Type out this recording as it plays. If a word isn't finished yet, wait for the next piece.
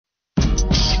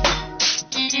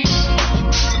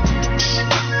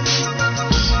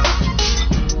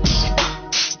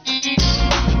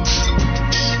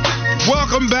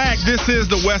This is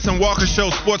the Wes and Walker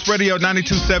Show, Sports Radio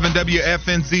 92.7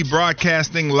 WFNZ,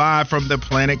 broadcasting live from the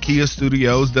Planet Kia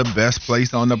Studios, the best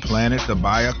place on the planet to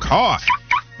buy a car.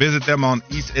 Visit them on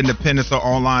East Independence or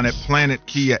online at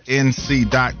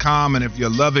planetkianc.com. And if you're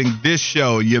loving this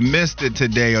show, you missed it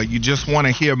today, or you just want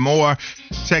to hear more,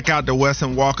 check out the Wes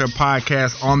and Walker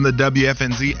podcast on the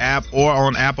WFNZ app or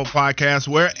on Apple Podcasts,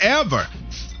 wherever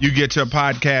you get your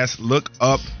podcast. Look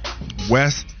up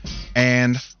Wes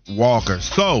and Walker.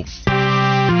 So,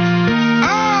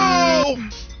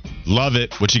 love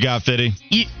it. What you got, Fitty?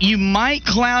 You might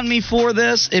clown me for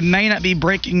this. It may not be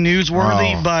breaking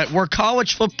newsworthy, but we're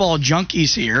college football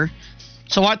junkies here.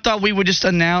 So I thought we would just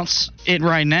announce it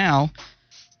right now.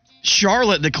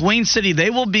 Charlotte, the Queen City, they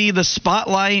will be the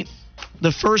spotlight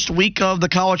the first week of the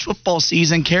college football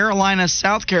season. Carolina,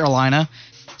 South Carolina,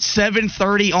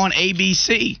 7:30 on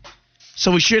ABC.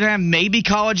 So we should have maybe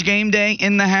College Game Day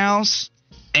in the house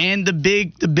and the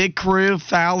big crew,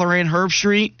 Fowler and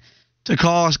Herbstreit, to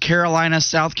call Carolina,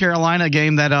 South Carolina, a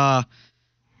game that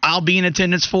I'll be in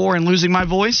attendance for and losing my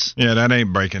voice. Yeah, that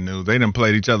ain't breaking news. They done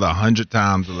played each other 100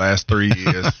 times the last 3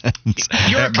 years.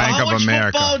 You're a college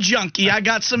football junkie. I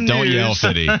got some news. Don't yell,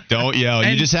 Fitty. Don't yell.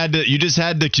 You just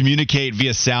had to communicate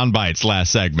via sound bites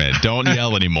last segment. Don't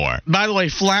yell anymore. By the way,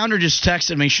 Flounder just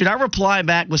texted me. Should I reply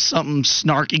back with something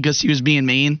snarky because he was being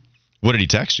mean? What did he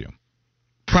text you?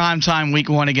 Primetime week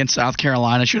 1 against South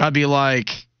Carolina. Should I be like,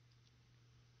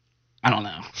 I don't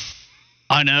know.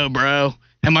 I know, bro.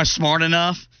 Am I smart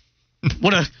enough?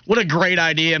 What a great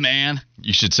idea, man.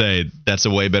 You should say that's a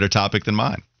way better topic than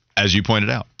mine, as you pointed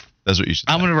out. That's what you should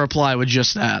say. I'm going to reply with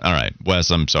just that. All right.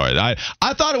 Wes, I'm sorry. I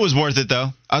thought it was worth it, though.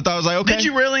 I was like, okay. Did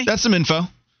you really? That's some info.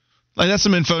 That's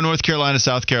some info. North Carolina,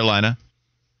 South Carolina.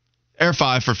 Air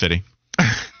 5 for Fitty.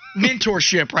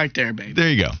 Mentorship right there, baby. There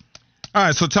you go. All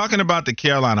right, so talking about the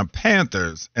Carolina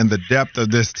Panthers and the depth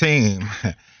of this team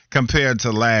compared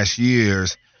to last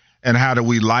year's, and how do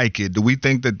we like it? Do we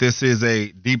think that this is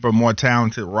a deeper, more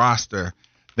talented roster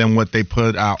than what they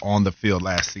put out on the field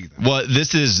last season? Well,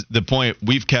 this is the point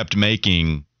we've kept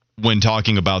making when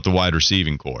talking about the wide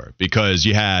receiving core, because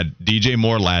you had DJ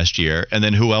Moore last year, and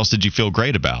then who else did you feel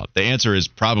great about? The answer is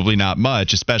probably not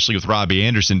much, especially with Robbie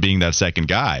Anderson being that second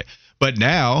guy. But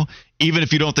now, even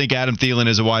if you don't think Adam Thielen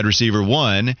is a wide receiver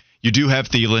 1, you do have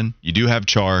Thielen, you do have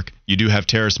Chark, you do have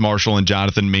Terrace Marshall and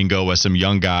Jonathan Mingo as some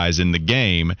young guys in the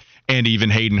game, and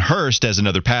even Hayden Hurst as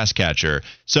another pass catcher.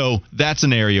 So that's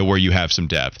an area where you have some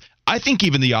depth. I think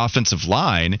even the offensive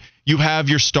line, you have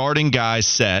your starting guys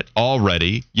set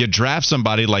already. You draft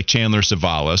somebody like Chandler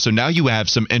Zavala. So now you have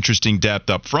some interesting depth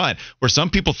up front where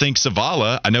some people think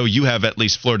Zavala, I know you have at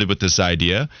least flirted with this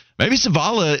idea, maybe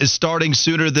Zavala is starting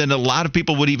sooner than a lot of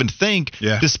people would even think,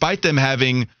 despite them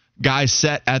having guys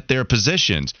set at their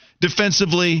positions.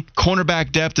 Defensively,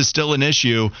 cornerback depth is still an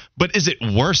issue, but is it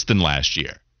worse than last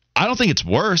year? I don't think it's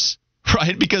worse,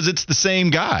 right? Because it's the same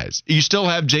guys. You still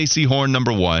have J.C. Horn,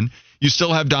 number 1. You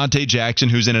still have Dante Jackson,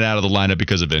 who's in and out of the lineup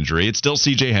because of injury. It's still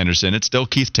C.J. Henderson. It's still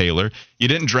Keith Taylor. You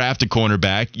didn't draft a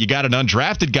cornerback. You got an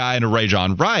undrafted guy in a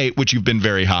Rajon Wright, which you've been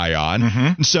very high on.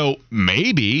 Mm-hmm. So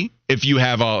maybe if you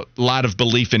have a lot of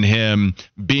belief in him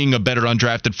being a better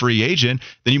undrafted free agent,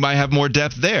 then you might have more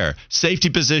depth there.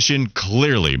 Safety position,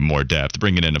 clearly more depth,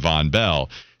 bringing in Avon Bell.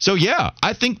 So, yeah,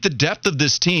 I think the depth of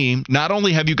this team, not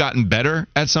only have you gotten better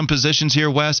at some positions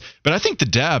here, Wes, but I think the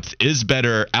depth is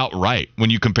better outright when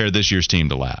you compare this year's team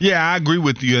to last. Yeah, I agree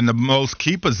with you. And the most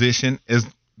key position is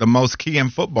the most key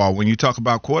in football when you talk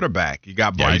about quarterback. You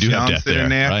got Bryce Young sitting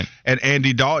there, right? And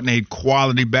Andy Dalton, a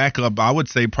quality backup, I would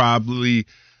say probably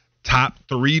top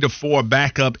 3 to 4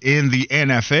 backup in the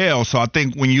NFL. So I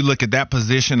think when you look at that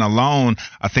position alone,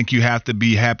 I think you have to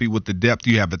be happy with the depth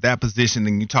you have at that position.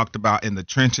 And you talked about in the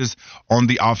trenches on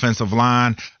the offensive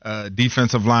line,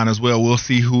 defensive line as well. We'll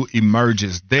see who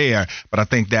emerges there. But I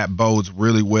think that bodes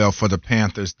really well for the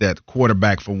Panthers, that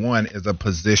quarterback, for one, is a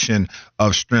position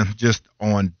of strength just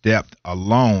on depth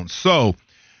alone. So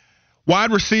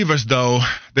wide receivers, though,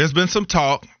 there's been some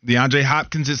talk. DeAndre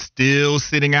Hopkins is still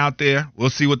sitting out there. We'll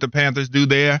see what the Panthers do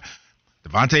there.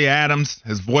 Devontae Adams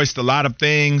has voiced a lot of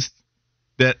things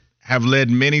that have led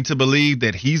many to believe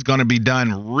that he's going to be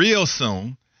done real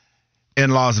soon in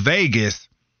Las Vegas.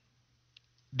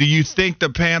 Do you think the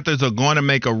Panthers are going to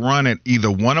make a run at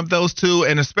either one of those two?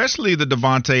 And especially the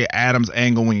Devontae Adams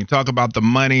angle, when you talk about the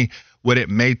money, what it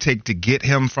may take to get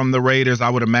him from the Raiders. I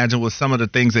would imagine with some of the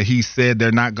things that he said,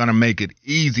 they're not going to make it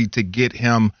easy to get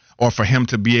him or for him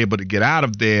to be able to get out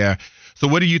of there. So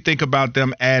what do you think about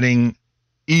them adding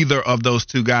either of those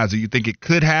two guys? Do you think it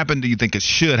could happen? Do you think it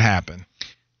should happen?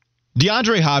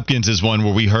 DeAndre Hopkins is one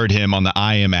where we heard him on the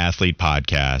I Am Athlete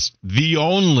podcast. The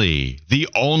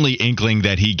only inkling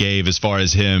that he gave as far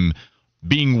as him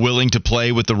being willing to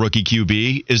play with the rookie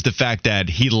QB is the fact that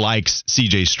he likes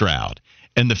CJ Stroud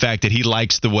and the fact that he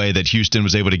likes the way that Houston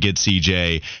was able to get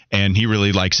CJ, and he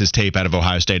really likes his tape out of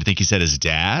Ohio State. I think he said his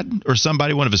dad or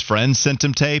somebody, one of his friends, sent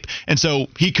him tape. And so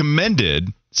he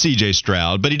commended CJ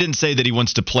Stroud, but he didn't say that he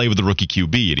wants to play with the rookie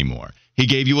QB anymore. He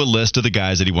gave you a list of the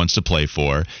guys that he wants to play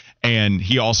for, and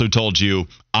he also told you,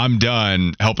 I'm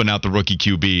done helping out the rookie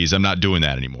QBs. I'm not doing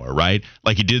that anymore, right?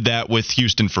 Like he did that with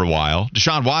Houston for a while.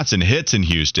 Deshaun Watson hits in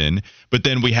Houston, but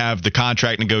then we have the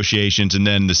contract negotiations and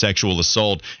then the sexual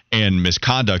assault and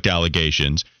misconduct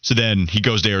allegations. So then he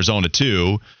goes to Arizona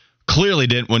too. Clearly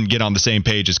didn't get on the same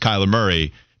page as Kyler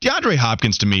Murray. DeAndre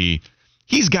Hopkins, to me,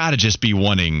 he's got to just be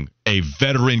wanting a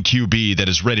veteran QB that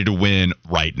is ready to win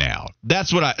right now.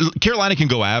 That's what Carolina can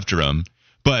go after him,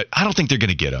 but I don't think they're going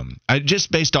to get him.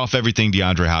 Just based off everything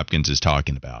DeAndre Hopkins is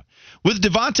talking about. With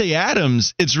Devontae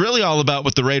Adams, it's really all about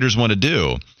what the Raiders want to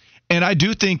do. And I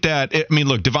do think that,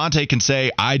 look, Devontae can say,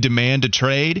 I demand a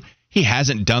trade. He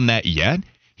hasn't done that yet.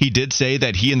 He did say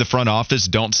that he and the front office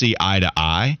don't see eye to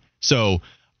eye. So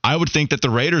I would think that the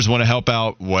Raiders want to help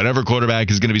out whatever quarterback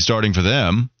is going to be starting for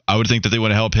them. I would think that they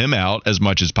want to help him out as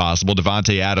much as possible.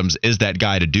 Devontae Adams is that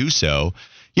guy to do so.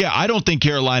 Yeah, I don't think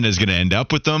Carolina is going to end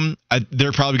up with them.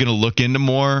 They're probably going to look into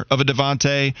more of a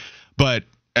Devontae, but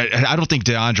I don't think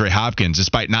DeAndre Hopkins,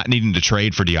 despite not needing to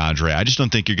trade for DeAndre, I just don't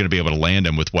think you're going to be able to land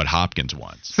him with what Hopkins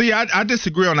wants. See, I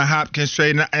disagree on the Hopkins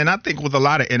trade, and I think with a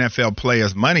lot of NFL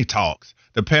players, money talks.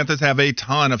 The Panthers have a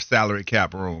ton of salary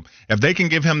cap room. If they can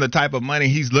give him the type of money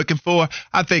he's looking for,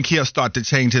 I think he'll start to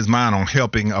change his mind on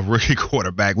helping a rookie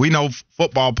quarterback. We know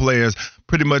football players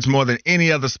pretty much more than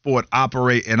any other sport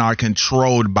operate and are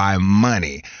controlled by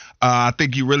money. I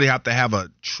think you really have to have a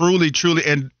truly,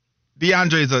 and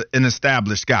DeAndre's an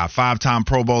established guy, 5-time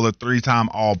Pro Bowler, 3-time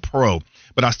All-Pro.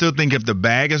 But I still think if the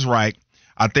bag is right,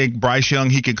 I think Bryce Young,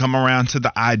 he can come around to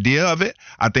the idea of it.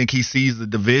 I think he sees the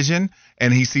division,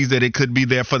 and he sees that it could be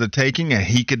there for the taking, and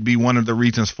he could be one of the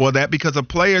reasons for that because a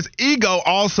player's ego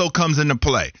also comes into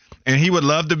play. And he would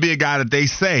love to be a guy that they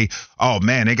say, oh,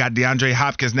 man, they got DeAndre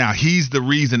Hopkins now. He's the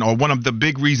reason or one of the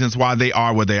big reasons why they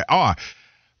are where they are.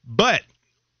 But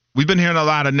we've been hearing a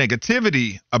lot of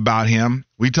negativity about him.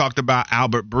 We talked about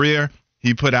Albert Breer.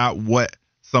 He put out what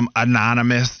some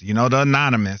anonymous, the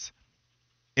anonymous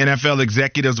NFL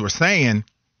executives were saying.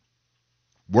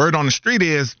 Word on the street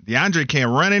is DeAndre can't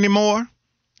run anymore.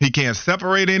 He can't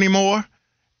separate anymore.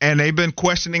 And they've been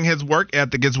questioning his work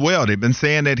ethic as well. They've been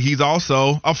saying that he's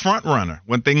also a front runner.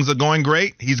 When things are going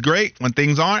great, he's great. When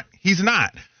things aren't, he's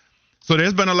not. So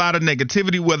there's been a lot of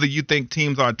negativity, whether you think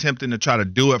teams are attempting to try to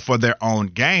do it for their own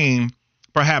gain.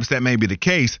 Perhaps that may be the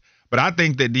case. But I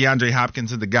think that DeAndre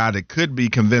Hopkins is the guy that could be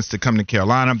convinced to come to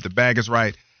Carolina if the bag is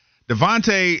right.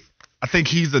 Devontae, I think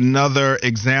he's another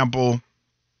example.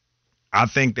 I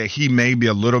think that he may be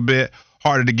a little bit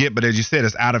harder to get, but as you said,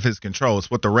 it's out of his control. It's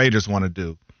what the Raiders want to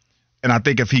do. And I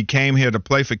think if he came here to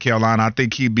play for Carolina, I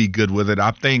think he'd be good with it.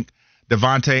 I think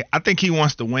Devontae, I think he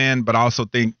wants to win, but I also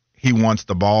think he wants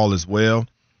the ball as well.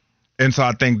 And so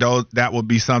I think that would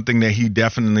be something that he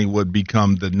definitely would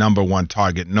become the number one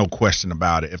target, no question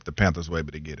about it, if the Panthers were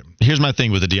able to get him. Here's my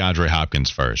thing with the DeAndre Hopkins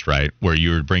first, right, where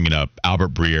you were bringing up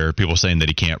Albert Breer, people saying that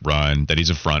he can't run, that he's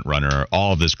a front runner,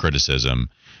 all of this criticism.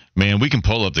 Man, we can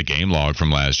pull up the game log from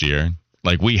last year.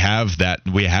 Like, we have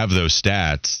those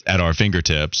stats at our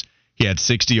fingertips. He had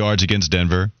 60 yards against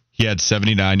Denver. He had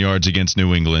 79 yards against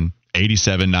New England,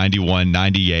 87, 91,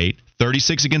 98,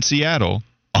 36 against Seattle,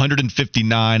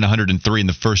 159, 103 in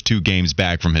the first two games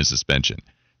back from his suspension.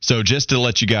 So just to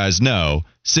let you guys know,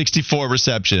 64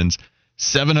 receptions,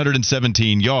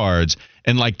 717 yards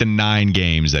in like the 9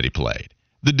 games that he played.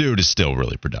 The dude is still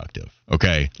really productive,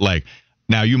 okay? Like,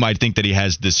 now you might think that he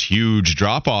has this huge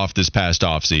drop-off this past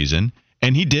offseason,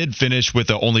 and he did finish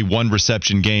with only 1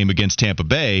 reception game against Tampa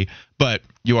Bay, but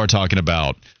you are talking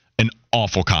about an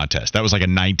awful contest. That was like a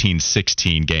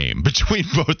 19-16 game between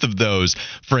both of those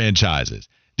franchises.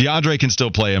 DeAndre can still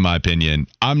play, in my opinion.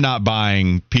 I'm not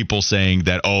buying people saying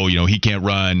that, he can't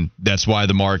run. That's why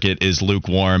the market is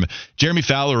lukewarm. Jeremy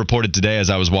Fowler reported today, as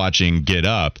I was watching Get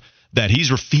Up, that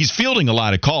he's fielding a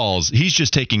lot of calls. He's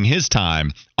just taking his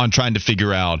time on trying to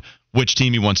figure out which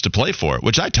team he wants to play for,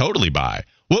 which I totally buy.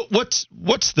 What's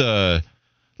the,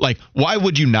 like, why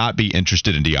would you not be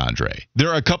interested in DeAndre? There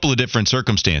are a couple of different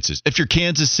circumstances. If you're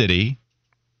Kansas City,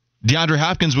 DeAndre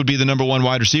Hopkins would be the number one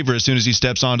wide receiver as soon as he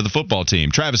steps onto the football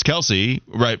team. Travis Kelce,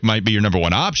 right, might be your number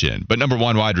one option, but number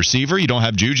one wide receiver, you don't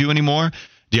have Juju anymore.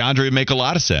 DeAndre would make a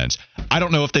lot of sense. I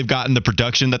don't know if they've gotten the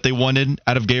production that they wanted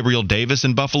out of Gabriel Davis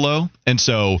in Buffalo, and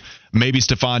so maybe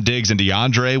Stephon Diggs and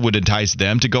DeAndre would entice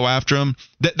them to go after him.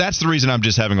 That's the reason I'm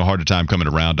just having a harder time coming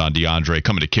around on DeAndre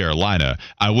coming to Carolina.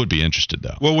 I would be interested,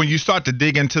 though. Well, when you start to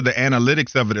dig into the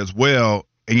analytics of it as well,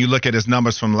 and you look at his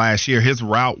numbers from last year, his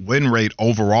route win rate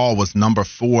overall was number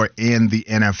 4 in the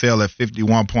NFL at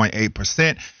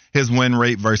 51.8%. His win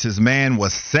rate versus man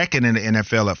was second in the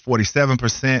NFL at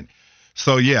 47%.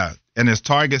 So, yeah, and his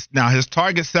target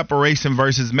separation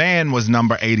versus man was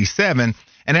number 87,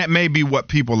 and that may be what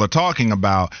people are talking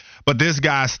about. But this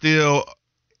guy still,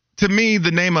 to me,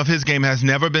 the name of his game has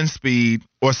never been speed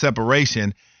or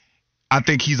separation. I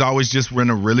think he's always just run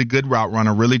a really good route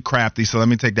runner, really crafty. So let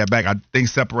me take that back. I think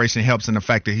separation helps in the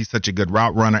fact that he's such a good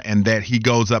route runner and that he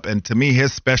goes up. And to me,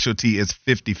 his specialty is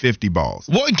 50-50 balls.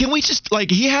 Well, can we just,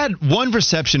 he had 1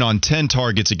 reception on 10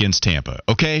 targets against Tampa.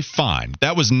 Okay, fine.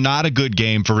 That was not a good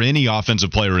game for any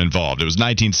offensive player involved. It was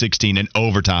 19-16 in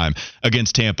overtime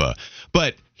against Tampa.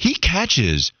 But he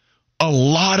catches a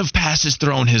lot of passes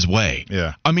thrown his way.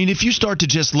 Yeah. I mean, if you start to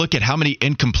just look at how many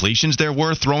incompletions there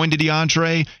were throwing to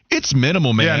DeAndre, it's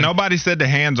minimal, man. Yeah, nobody said the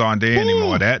hands-on day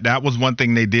anymore. That was one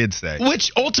thing they did say.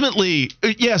 Which ultimately,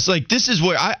 yes, this is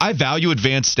where I value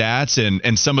advanced stats,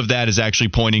 and some of that is actually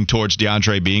pointing towards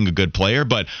DeAndre being a good player,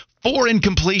 but 4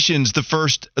 incompletions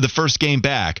the first game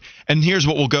back, and here's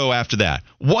what will go after that.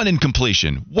 1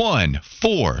 incompletion, 1,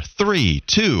 4, 3,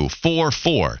 2, 4,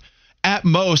 4. At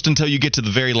most, until you get to the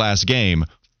very last game,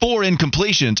 4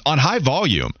 incompletions on high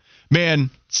volume. Man,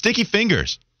 sticky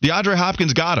fingers. DeAndre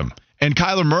Hopkins got him. And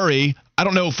Kyler Murray, I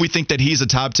don't know if we think that he's a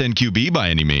top 10 QB by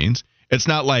any means. It's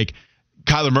not like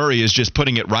Kyler Murray is just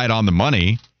putting it right on the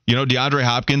money. DeAndre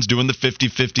Hopkins doing the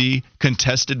 50-50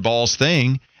 contested balls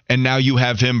thing, and now you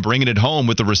have him bringing it home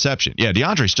with the reception. Yeah,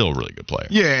 DeAndre's still a really good player.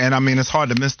 Yeah, and I mean, it's hard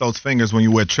to miss those fingers when you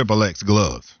wear XXX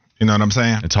gloves. You know what I'm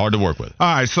saying? It's hard to work with.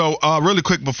 All right, so really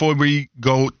quick before we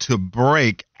go to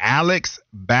break, Alex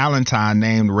Ballantyne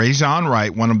named Rajon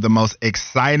Wright one of the most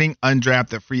exciting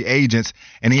undrafted free agents,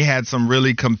 and he had some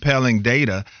really compelling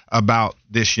data about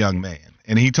this young man.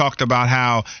 And he talked about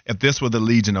how if this were the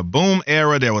Legion of Boom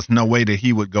era, there was no way that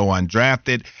he would go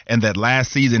undrafted, and that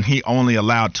last season he only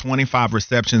allowed 25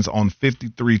 receptions on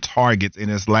 53 targets in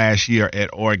his last year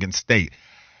at Oregon State.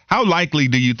 How likely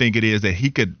do you think it is that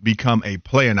he could become a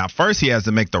player? Now, first he has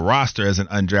to make the roster as an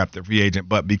undrafted free agent,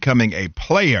 but becoming a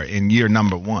player in year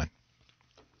number 1.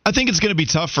 I think it's going to be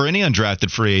tough for any undrafted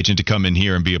free agent to come in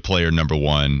here and be a player number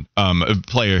 1, a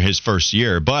player his first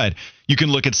year. But you can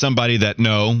look at somebody that,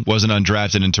 wasn't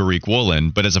undrafted in Tariq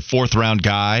Woolen, but as a 4th-round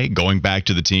guy, going back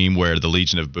to the team where the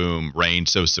Legion of Boom reigned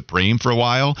so supreme for a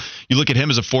while, you look at him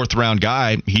as a 4th-round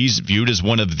guy, he's viewed as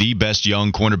one of the best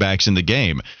young cornerbacks in the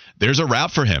game. There's a route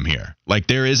for him here.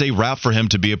 There is a route for him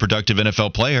to be a productive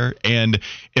NFL player. And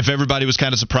if everybody was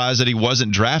kind of surprised that he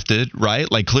wasn't drafted, right?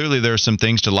 Clearly there are some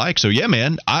things to like. So, yeah,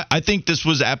 man, I think this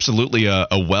was absolutely a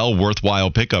worthwhile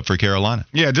pickup for Carolina.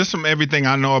 Yeah, just from everything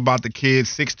I know about the kid,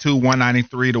 6'2",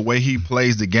 193, the way he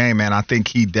plays the game, man, I think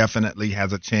he definitely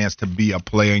has a chance to be a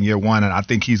player in year 1, and I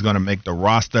think he's going to make the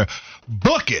roster.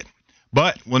 Book it.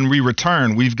 But when we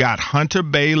return, we've got Hunter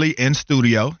Bailey in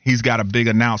studio. He's got a big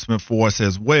announcement for us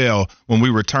as well when we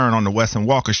return on the Wes and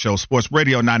Walker Show, Sports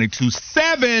Radio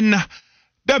 92.7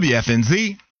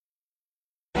 WFNZ.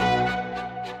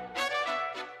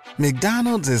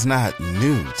 McDonald's is not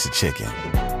new to chicken.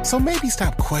 So maybe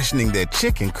stop questioning their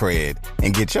chicken cred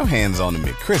and get your hands on the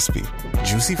McCrispy.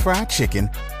 Juicy fried chicken,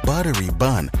 buttery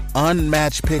bun,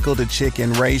 unmatched pickle to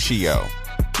chicken ratio.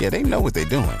 Yeah, they know what they're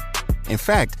doing. In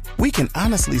fact, we can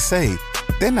honestly say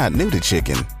they're not new to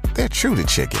chicken. They're true to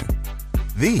chicken.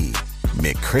 The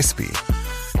McCrispy.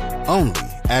 Only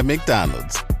at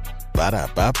McDonald's.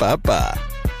 Ba-da-ba-ba-ba.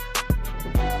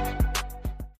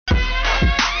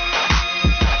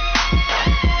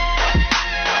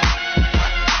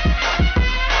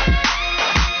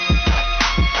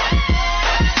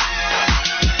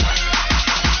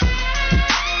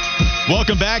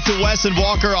 Welcome back to Wes and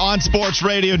Walker on Sports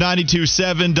Radio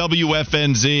 92.7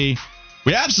 WFNZ.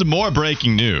 We have some more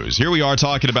breaking news. Here we are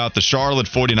talking about the Charlotte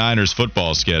 49ers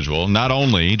football schedule. Not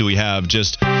only do we have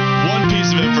just one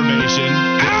piece of information.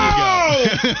 There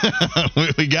you go.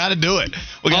 We got to do it.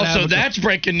 Also, that's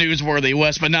breaking news worthy,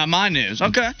 Wes, but not my news.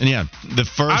 Okay. And yeah, the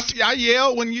first. I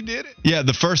yelled when you did it. Yeah,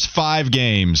 the first 5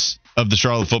 games of the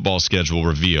Charlotte football schedule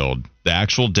revealed. The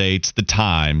actual dates, the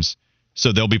times.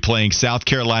 So they'll be playing South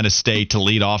Carolina State to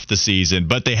lead off the season.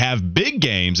 But they have big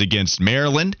games against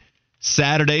Maryland,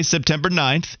 Saturday, September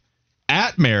 9th,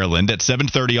 at Maryland at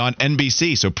 7:30 on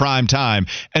NBC, so prime time.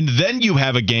 And then you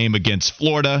have a game against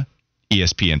Florida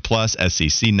ESPN Plus,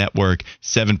 SEC Network,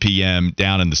 7 p.m.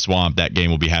 down in the Swamp. That game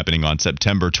will be happening on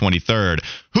September 23rd.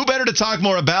 Who better to talk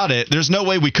more about it? There's no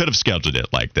way we could have scheduled it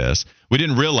like this. We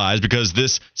didn't realize because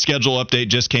this schedule update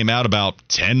just came out about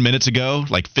 10 minutes ago,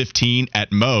 like 15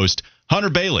 at most. Hunter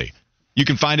Bailey. You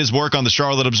can find his work on the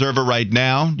Charlotte Observer right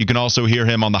now. You can also hear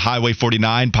him on the Highway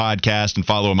 49 podcast and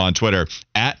follow him on Twitter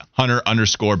at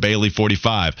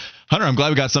Hunter_Bailey45. Hunter, I'm glad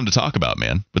we got something to talk about,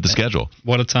 man, with the schedule.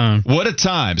 What a time. What a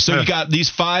time. So you got these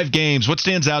 5 games. What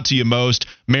stands out to you most?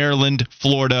 Maryland,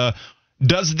 Florida.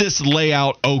 Does this lay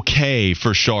out okay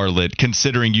for Charlotte,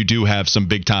 considering you do have some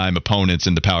big-time opponents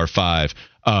in the Power 5,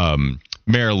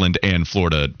 Maryland and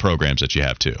Florida programs that you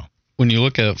have too? When you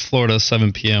look at Florida,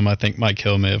 7 p.m., I think Mike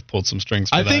Hill may have pulled some strings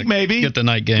for that. I think maybe. Get the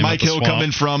night game. Mike Hill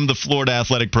coming from the Florida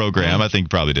athletic program. I think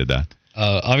probably did that.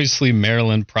 Obviously,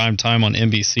 Maryland prime time on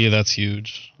NBC. That's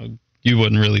huge. You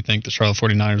wouldn't really think the Charlotte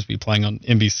 49ers would be playing on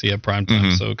NBC at prime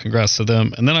time. So congrats to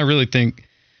them. And then I really think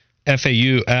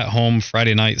FAU at home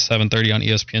Friday night, 7:30 on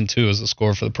ESPN2 is a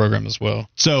score for the program as well.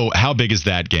 So how big is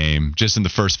that game just in the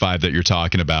first 5 that you're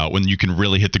talking about when you can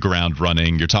really hit the ground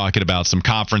running? You're talking about some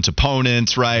conference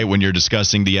opponents, right? When you're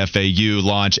discussing the FAU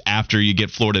launch after you get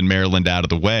Florida and Maryland out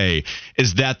of the way.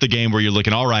 Is that the game where you're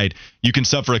looking, all right, you can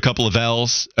suffer a couple of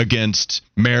L's against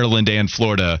Maryland and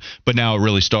Florida, but now it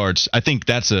really starts? I think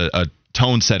that's a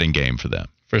tone-setting game for them.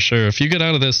 For sure. If you get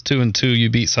out of this 2-2, you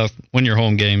win your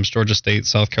home games, Georgia State,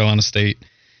 South Carolina State,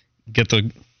 get the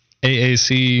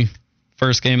AAC,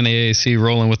 first game in the AAC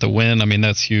rolling with a win. I mean,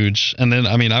 that's huge. And then,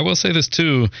 I mean, I will say this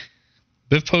too.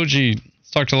 Biff Poggi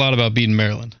talked a lot about beating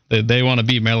Maryland. They want to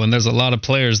beat Maryland. There's a lot of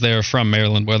players there from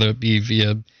Maryland, whether it be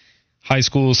via high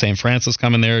school, St. Francis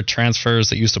coming there,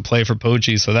 transfers that used to play for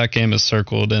Poggi. So that game is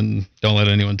circled, and don't let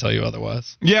anyone tell you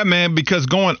otherwise. Yeah, man, because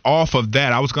going off of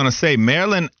that, I was going to say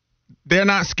Maryland, they're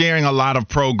not scaring a lot of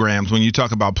programs when you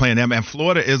talk about playing them. And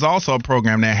Florida is also a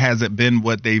program that hasn't been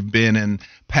what they've been in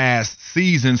past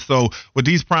seasons. So with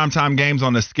these primetime games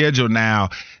on the schedule now,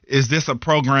 is this a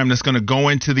program that's going to go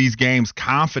into these games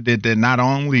confident that not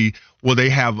only will they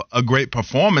have a great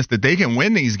performance, that they can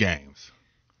win these games?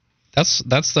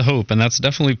 That's the hope, and that's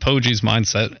definitely Poggi's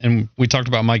mindset. And we talked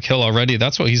about Mike Hill already.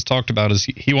 That's what he's talked about, is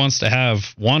he wants to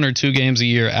have 1 or 2 games a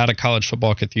year at a college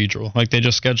football cathedral. Like they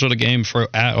just scheduled a game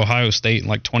at Ohio State in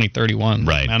like 2031.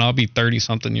 Right. Man, I'll be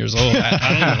 30-something years old. I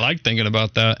don't even like thinking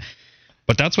about that.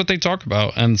 But that's what they talk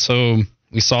about. And so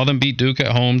we saw them beat Duke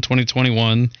at home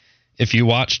 2021. If you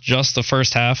watched just the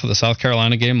first half of the South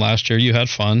Carolina game last year, you had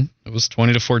fun. It was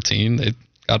 20-14. They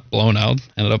got blown out,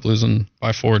 ended up losing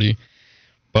by 40.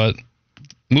 But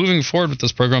moving forward with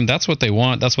this program, that's what they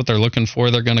want. That's what they're looking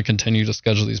for. They're going to continue to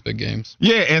schedule these big games.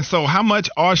 Yeah, and so how much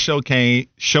are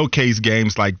showcase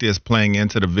games like this playing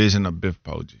into the vision of Biff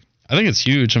Poggi? I think it's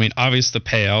huge. I mean, obviously the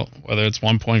payout, whether it's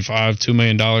 $1.5, $2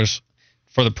 million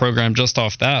for the program just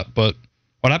off that. But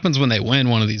what happens when they win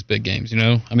one of these big games, you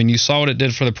know? I mean, you saw what it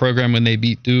did for the program when they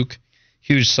beat Duke.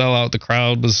 Huge sellout. The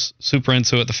crowd was super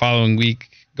into it the following week.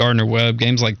 Gardner-Webb,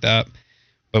 games like that.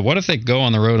 But what if they go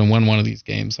on the road and win one of these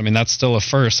games? I mean, that's still a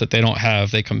first that they don't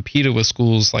have. They competed with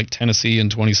schools like Tennessee in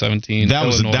 2017. That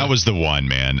was the one,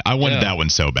 man. I wanted that one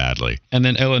so badly. And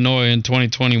then Illinois in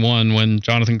 2021 when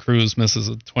Jonathan Cruz misses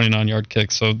a 29-yard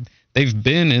kick. So they've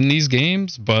been in these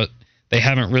games, but they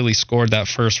haven't really scored that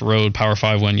first road Power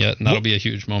 5 win yet, and that'll be a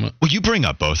huge moment. Well, you bring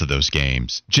up both of those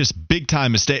games. Just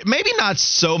big-time mistake. Maybe not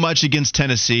so much against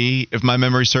Tennessee, if my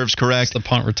memory serves correct. It's the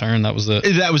punt return, that was it.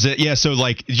 That was it, yeah. So,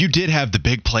 like, you did have the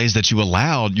big plays that you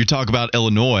allowed. You talk about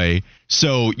Illinois,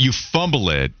 so you fumble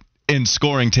it in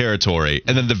scoring territory,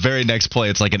 and then the very next play,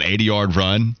 it's like an 80-yard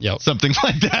run, something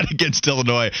like that against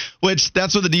Illinois, which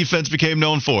that's what the defense became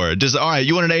known for. Just, all right,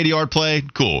 you want an 80-yard play?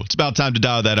 Cool. It's about time to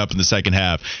dial that up in the second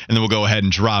half, and then we'll go ahead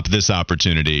and drop this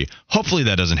opportunity. Hopefully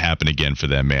that doesn't happen again for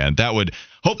them, man. That would,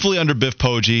 hopefully under Biff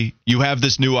Poggi, you have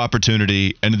this new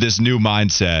opportunity and this new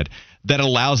mindset that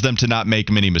allows them to not make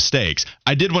many mistakes.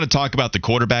 I did want to talk about the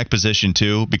quarterback position,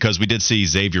 too, because we did see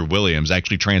Xavier Williams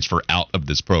actually transfer out of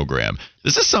this program.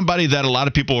 This is somebody that a lot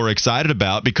of people were excited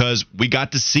about because we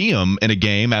got to see him in a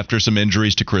game after some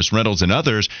injuries to Chris Reynolds and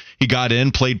others. He got in,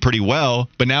 played pretty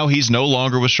well, but now he's no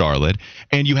longer with Charlotte.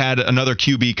 And you had another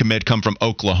QB commit come from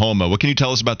Oklahoma. What can you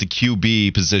tell us about the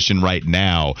QB position right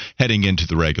now heading into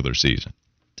the regular season?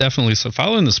 Definitely. So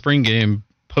following the spring game,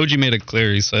 Poggi made it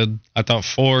clear. He said, I thought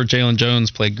 4, Jalen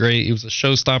Jones played great. He was a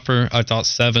showstopper. I thought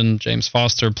 7, James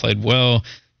Foster played well.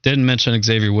 Didn't mention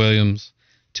Xavier Williams.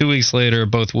 2 weeks later,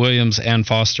 both Williams and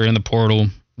Foster in the portal.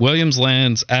 Williams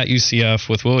lands at UCF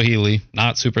with Will Healy.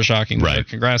 Not super shocking. Right.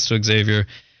 Congrats to Xavier.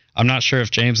 I'm not sure if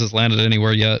James has landed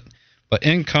anywhere yet. But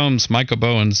in comes Micah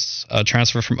Bowens, a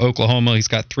transfer from Oklahoma. He's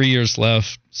got 3 years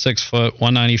left, 6 foot,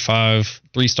 195,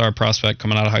 3-star prospect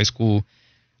coming out of high school.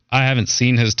 I haven't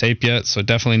seen his tape yet, so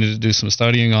definitely need to do some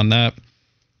studying on that.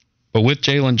 But with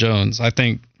Jalen Jones, I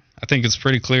think it's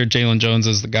pretty clear Jalen Jones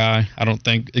is the guy. I don't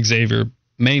think Xavier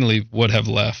mainly would have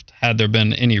left had there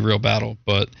been any real battle,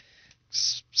 but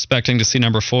expecting to see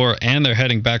number 4, and they're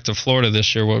heading back to Florida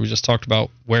this year, what we just talked about,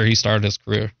 where he started his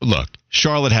career. Look,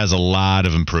 Charlotte has a lot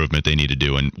of improvement they need to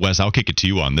do, and Wes, I'll kick it to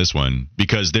you on this one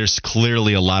because there's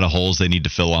clearly a lot of holes they need to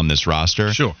fill on this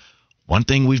roster. Sure. One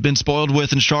thing we've been spoiled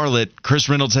with in Charlotte, Chris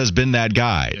Reynolds has been that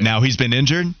guy. Yeah. Now, he's been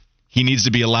injured. He needs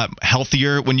to be a lot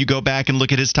healthier when you go back and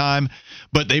look at his time.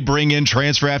 But they bring in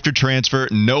transfer after transfer.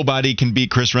 Nobody can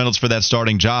beat Chris Reynolds for that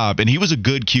starting job. And he was a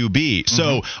good QB.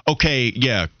 So, okay,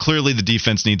 yeah, clearly the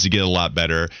defense needs to get a lot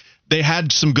better. They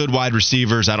had some good wide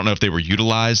receivers. I don't know if they were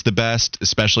utilized the best,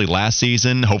 especially last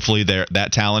season. Hopefully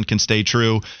that talent can stay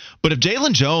true. But if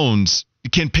Jalen Jones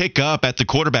can pick up at the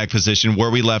quarterback position where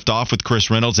we left off with Chris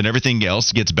Reynolds and everything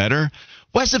else gets better,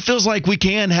 Wes, it feels like we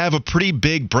can have a pretty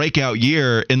big breakout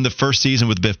year in the first season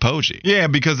with Biff Poggi. Yeah,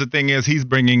 because the thing is, he's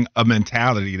bringing a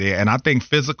mentality there. And I think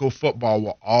physical football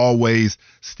will always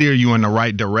steer you in the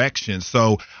right direction.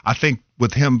 So I think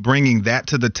with him bringing that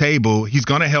to the table, he's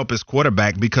going to help his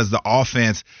quarterback because the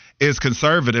offense is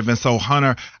conservative. And so,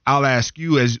 Hunter, I'll ask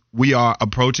you, as we are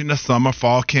approaching the summer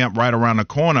fall camp right around the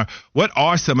corner, what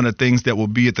are some of the things that will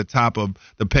be at the top of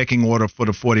the pecking order for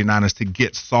the 49ers to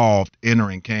get solved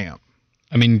entering camp?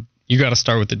 I mean, you got to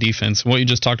start with the defense. What you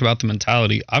just talked about, the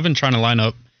mentality. I've been trying to line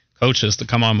up coaches to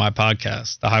come on my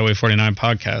podcast, the Highway 49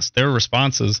 podcast. Their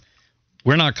responses,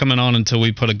 we're not coming on until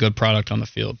we put a good product on the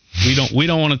field. We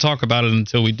don't want to talk about it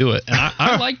until we do it. And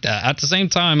I like that. At the same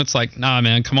time, it's like, nah,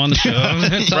 man, come on the show.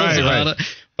 Tell us about it.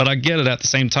 But I get it at the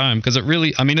same time because it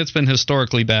really, I mean, it's been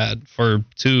historically bad for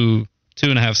two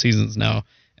and a half seasons now.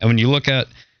 And when you look at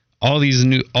all these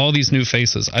new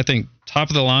faces, I think top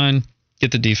of the line, get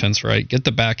the defense right, get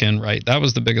the back end right. That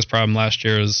was the biggest problem last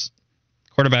year is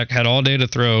quarterback had all day to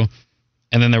throw,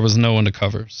 and then there was no one to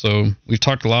cover. So we've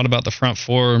talked a lot about the front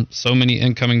four, so many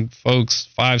incoming folks,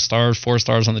 5 stars, 4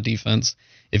 stars on the defense.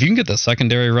 If you can get the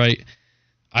secondary right,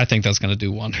 I think that's going to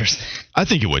do wonders. I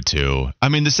think it would too. I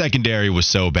mean, the secondary was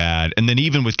so bad. And then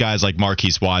even with guys like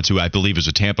Marquise Watts, who I believe is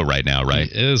with Tampa right now, right?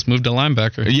 He is, moved to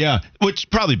linebacker. Yeah, which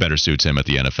probably better suits him at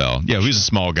the NFL. Yeah, he's a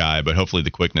small guy, but hopefully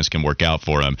the quickness can work out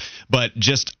for him. But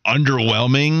just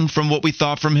underwhelming from what we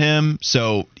thought from him.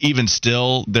 So even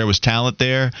still, there was talent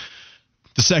there.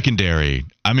 The secondary,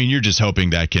 I mean, you're just hoping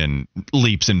that can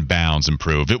leaps and bounds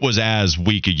improve. It was as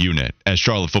weak a unit as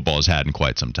Charlotte football has had in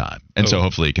quite some time. And so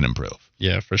hopefully it can improve.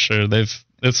 Yeah, for sure.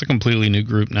 It's a completely new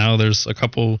group now. There's a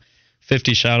couple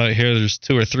 50 shout out here. There's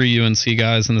 2 or 3 UNC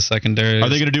guys in the secondary. Are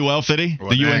they going to do well, Fitty? Well,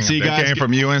 the UNC they guys came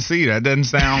from UNC. That doesn't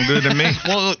sound good to me.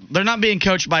 Well, they're not being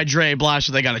coached by Dre Bly,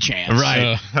 so they got a chance.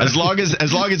 Right. As long as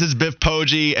it's Biff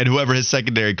Poggi and whoever his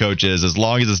secondary coach is, as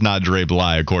long as it's not Dre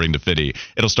Bly, according to Fitty,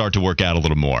 it'll start to work out a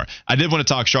little more. I did want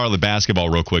to talk Charlotte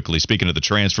basketball real quickly. Speaking of the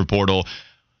transfer portal,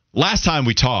 last time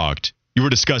we talked, you were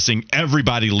discussing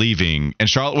everybody leaving, and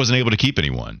Charlotte wasn't able to keep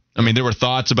anyone. I mean, there were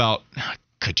thoughts about,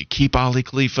 could you keep Ali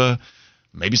Khalifa?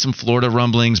 Maybe some Florida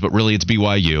rumblings, but really it's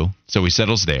BYU. So he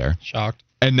settles there. Shocked.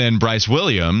 And then Bryce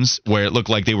Williams, where it looked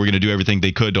like they were going to do everything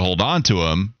they could to hold on to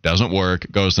him. Doesn't work.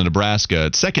 Goes to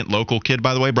Nebraska. Second local kid,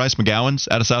 by the way, Bryce McGowan's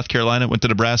out of South Carolina, went to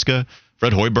Nebraska.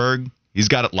 Fred Hoiberg, he's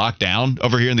got it locked down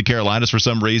over here in the Carolinas for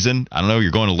some reason. I don't know.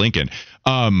 You're going to Lincoln.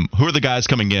 Who are the guys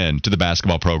coming in to the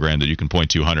basketball program that you can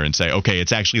point to, Hunter, and say, okay,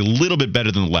 it's actually a little bit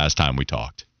better than the last time we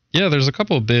talked? Yeah, there's a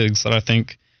couple of bigs that I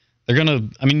think they're going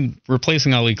to, I mean,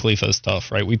 replacing Ali Khalifa is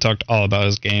tough, right? We talked all about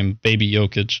his game, baby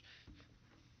Jokic.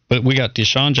 But we got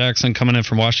Deshaun Jackson coming in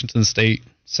from Washington State,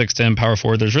 6'10", power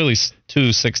forward. There's really 2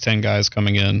 6'10" guys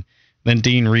coming in. Then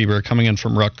Dean Reber coming in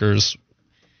from Rutgers.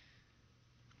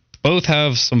 Both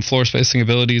have some floor spacing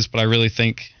abilities, but I really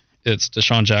think it's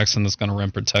Deshaun Jackson that's going to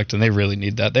rim protect, and they really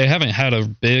need that. They haven't had a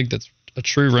big that's a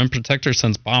true rim protector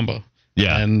since Bamba.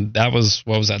 Yeah. And that was,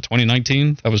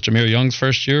 2019? That was Jameer Young's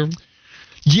first year.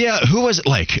 Yeah, who was it?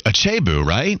 Like Achebu,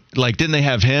 right? Like, didn't they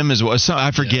have him as well? So,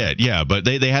 I forget. Yeah, but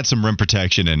they had some rim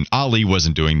protection, and Ali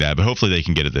wasn't doing that, but hopefully they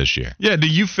can get it this year. Yeah, do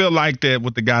you feel like that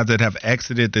with the guys that have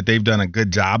exited that they've done a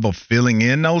good job of filling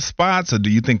in those spots, or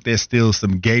do you think there's still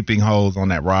some gaping holes on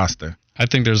that roster? I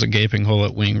think there's a gaping hole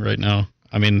at wing right now.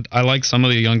 I mean, I like some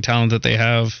of the young talent that they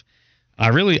have.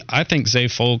 I think Zay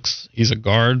Folks, he's a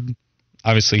guard.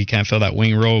 Obviously, he can't fill that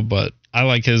wing role, but I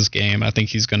like his game. I think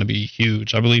he's going to be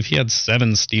huge. I believe he had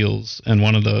 7 steals in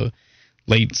one of the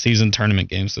late season tournament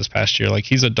games this past year. Like,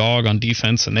 he's a dog on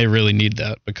defense, and they really need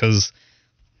that because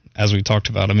as we talked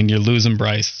about, I mean, you're losing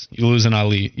Bryce, you're losing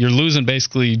Ali, you're losing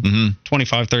basically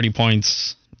 25, 30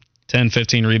 points, 10,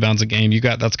 15 rebounds a game.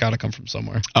 That's got to come from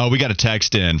somewhere. Oh, we got a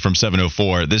text in from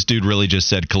 704. This dude really just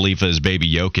said Khalifa is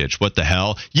baby Jokic. What the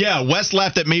hell? Yeah, Wes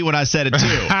laughed at me when I said it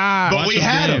too. But we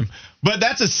had him. But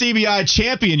that's a CBI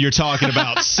champion you're talking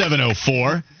about,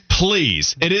 704.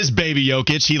 Please. It is baby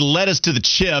Jokic. He led us to the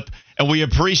chip, and we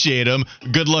appreciate him.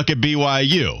 Good luck at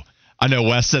BYU. I know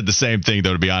Wes said the same thing,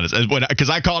 though, to be honest.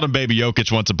 Because I called him baby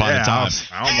Jokic once upon a time.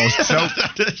 I almost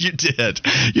choked.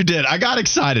 You did. I got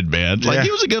excited, man. Like,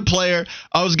 he was a good player.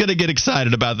 I was going to get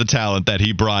excited about the talent that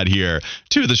he brought here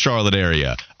to the Charlotte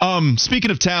area.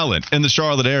 Speaking of talent in the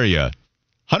Charlotte area,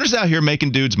 Hunter's out here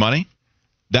making dudes money.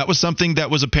 That was something that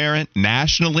was apparent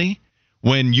nationally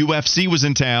when UFC was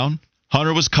in town.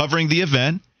 Hunter was covering the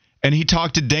event. And he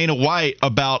talked to Dana White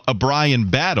about a Bryan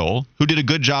Battle, who did a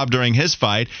good job during his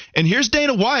fight. And here's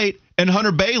Dana White and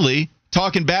Hunter Bailey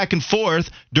talking back and forth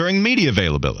during media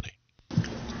availability.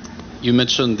 You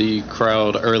mentioned the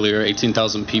crowd earlier,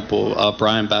 18,000 people.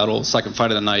 Bryan Battle, second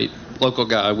fight of the night. Local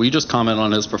guy. Will you just comment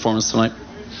on his performance tonight?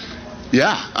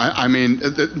 Yeah, I mean,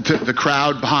 the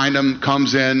crowd behind him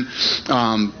comes in,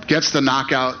 gets the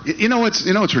knockout. You know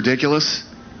what's ridiculous?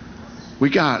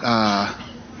 We got...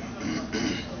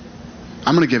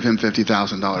 I'm going to give him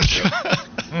 $50,000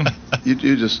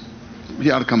 too. He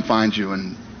ought to come find you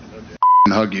and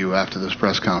hug you after this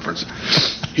press conference.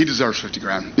 He deserves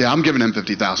 $50,000. Yeah, I'm giving him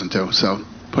 $50,000 too. So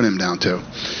put him down too.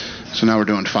 So now we're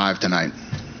doing 5 tonight.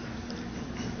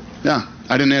 Yeah,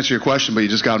 I didn't answer your question, but you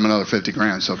just got him another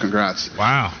 $50,000. So congrats.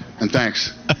 Wow. And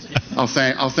thanks. I'll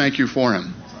thank you for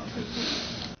him.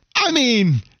 I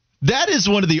mean, that is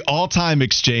one of the all-time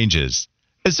exchanges.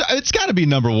 It's got to be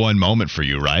number one moment for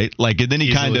you, right? Like, and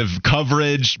any kind of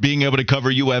coverage, being able to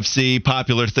cover UFC,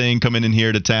 popular thing, coming in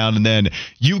here to town, and then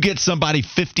you get somebody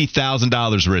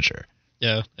 $50,000 richer.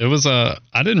 Yeah, it was. I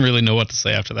didn't really know what to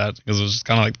say after that because it was just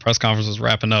kind of like the press conference was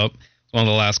wrapping up. One of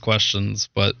the last questions,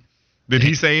 but did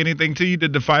he say anything to you?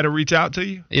 Did the fighter reach out to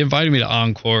you? He invited me to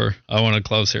Encore, one of the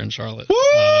clubs here in Charlotte.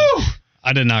 Woo!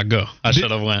 I did not go. I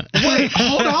should have went. Wait,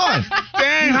 hold on.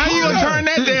 Dang, how you gonna turn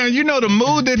that down? You know the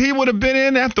mood that he would have been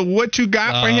in after what you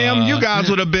got for him? You guys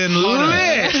would have been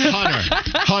lit.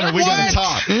 Hunter, we gotta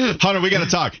talk. Hunter, we gotta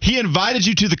talk. He invited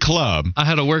you to the club. I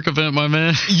had a work event, my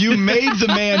man. You made the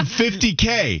man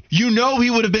 $50K. You know he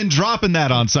would have been dropping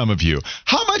that on some of you.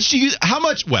 How much,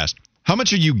 Wes, how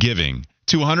much are you giving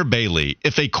to Hunter Bailey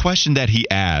if a question that he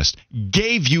asked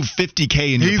gave you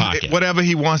 $50K in your pocket? Whatever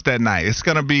he wants that night. It's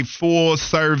going to be full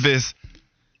service,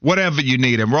 whatever you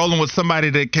need. And rolling with somebody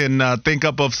that can think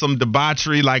up of some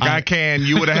debauchery like I can,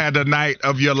 you would have had the night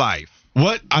of your life.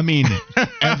 What? I mean,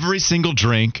 every single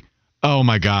drink. Oh,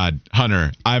 my God.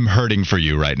 Hunter, I'm hurting for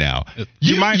you right now.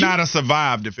 You might not have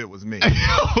survived if it was me.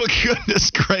 Oh,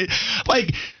 goodness gracious.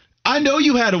 Like, I know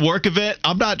you had a work event.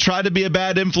 I'm not trying to be a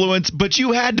bad influence, but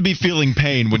you had to be feeling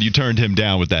pain when you turned him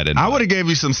down with that invite. I would have gave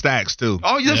you some stacks, too.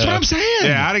 Oh, that's what I'm saying.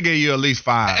 Yeah, I'd have gave you at least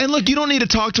 5. And look, you don't need to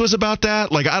talk to us about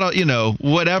that. Like, I don't,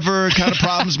 whatever kind of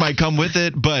problems might come with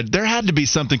it, but there had to be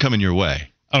something coming your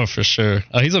way. Oh, for sure.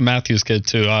 He's a Matthews kid,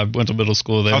 too. I went to middle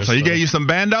school there. Oh, so he gave you some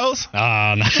bandos?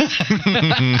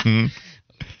 No.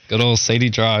 Good old Sadie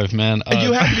Drive, man.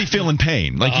 You have to be feeling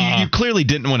pain. Like, you clearly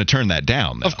didn't want to turn that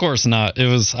down, though. Of course not. I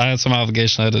had some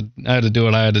obligation. I had to do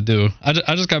what I had to do. I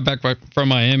just got back from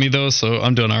Miami, though, so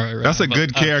I'm doing all right. That's a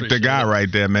good character guy right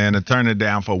there, man, to turn it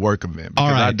down for a work event.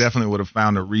 Because I definitely would have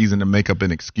found a reason to make up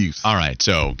an excuse. All right,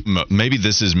 so maybe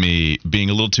this is me being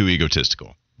a little too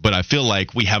egotistical, but I feel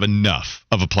like we have enough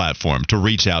of a platform to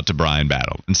reach out to Bryan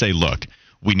Battle and say, look,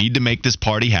 we need to make this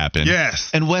party happen.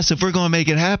 Yes. And Wes, if we're going to make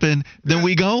it happen, then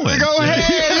we going. Go ahead,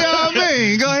 you know what I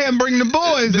mean? Go ahead and bring the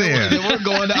boys in. Then we're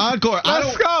going to Encore.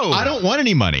 Let's go. I don't want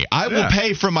any money. I will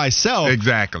pay for myself.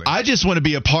 Exactly. I just want to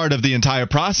be a part of the entire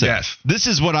process. Yes. This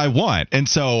is what I want. And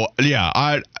so,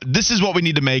 this is what we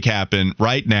need to make happen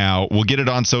right now. We'll get it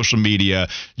on social media.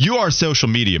 You are social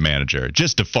media manager,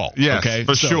 just default. Yes, okay?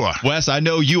 for sure. Wes, I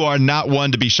know you are not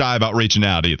one to be shy about reaching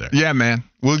out either. Yeah, man.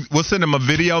 We'll send him a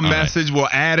video message. Right. We'll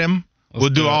add him. We'll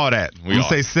do all that. We'll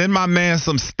say, send my man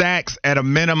some stacks at a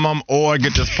minimum or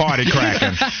get this party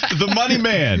cracking. The money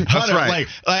man. That's Hunter, right.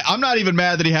 Like, I'm not even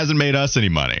mad that he hasn't made us any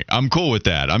money. I'm cool with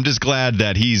that. I'm just glad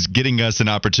that he's getting us an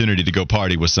opportunity to go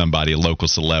party with somebody, a local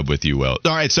celeb with you, Will.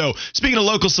 All right, so speaking of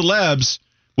local celebs,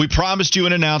 we promised you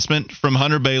an announcement from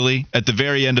Hunter Bailey at the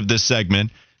very end of this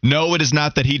segment. No, it is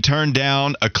not that he turned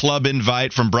down a club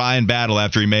invite from Bryan Battle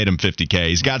after he made him $50K.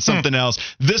 He's got something else.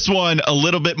 This one, a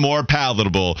little bit more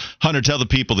palatable. Hunter, tell the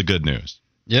people the good news.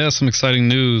 Yeah, some exciting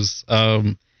news.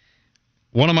 One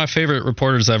of my favorite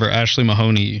reporters ever, Ashley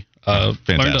Mahoney,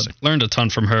 Fantastic. Learned a ton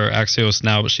from her, Axios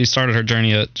now, but she started her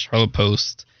journey at Charlotte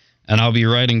Post. And I'll be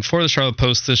writing for the Charlotte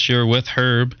Post this year with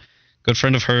Herb, good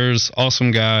friend of hers,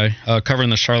 awesome guy, covering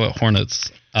the Charlotte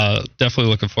Hornets. Definitely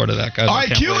looking forward to that, guys. All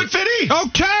right, cue it, Fitty.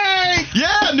 Okay.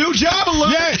 Yeah, new job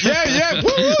alert. Yeah.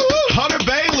 Woo, woo, woo. Hunter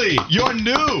Bailey, your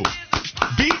new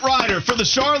beat writer for the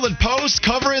Charlotte Post,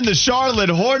 covering the Charlotte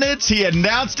Hornets. He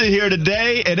announced it here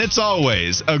today, and it's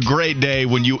always a great day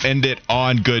when you end it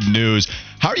on good news.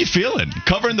 How are you feeling?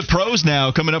 Covering the pros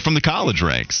now, coming up from the college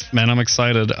ranks. Man, I'm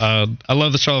excited. I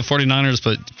love the Charlotte 49ers,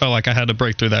 but felt like I had to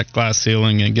break through that glass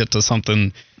ceiling and get to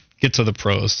the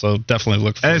pros. So definitely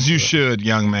look forward As you to it. should,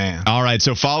 young man. All right,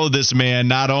 so follow this man.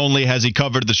 Not only has he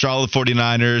covered the Charlotte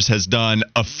 49ers, has done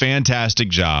a fantastic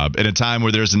job at a time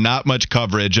where there's not much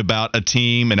coverage about a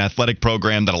team, an athletic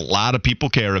program that a lot of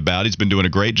people care about. He's been doing a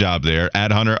great job there.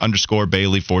 At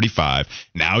Hunter_Bailey45.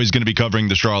 Now he's going to be covering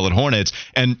the Charlotte Hornets,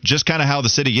 and just kind of how the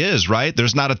city is, right?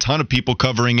 There's not a ton of people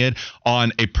covering it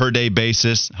on a per-day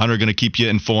basis. Hunter going to keep you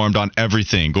informed on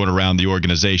everything going around the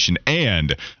organization,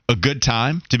 and a good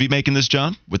time to be making this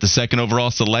jump with the second overall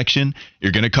selection.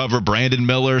 You're going to cover Brandon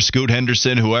Miller, Scoot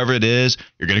Henderson, whoever it is.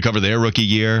 You're going to cover their rookie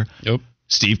year. Yep.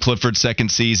 Steve Clifford's second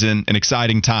season, an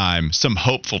exciting time, some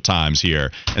hopeful times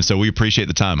here. And so we appreciate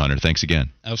the time, Hunter. Thanks again.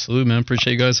 Absolutely, man.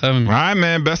 Appreciate you guys having me. All right,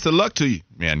 man. Best of luck to you.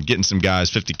 Man, getting some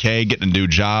guys $50K, getting a new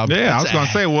job. Yeah, I was going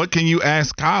to say, what can you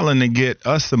ask Colin to get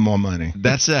us some more money?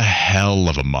 That's a hell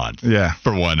of a month. Yeah.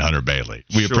 For one, Hunter Bailey.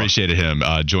 We Sure. appreciated him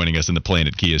joining us in the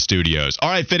Planet Kia studios. All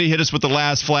right, Fitty, hit us with the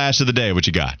last flash of the day. What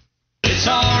you got? It's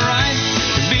alright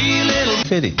to be a little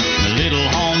Fitty. a little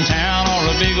hometown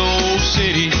or a big old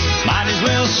city. Might as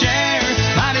well share,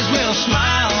 might as well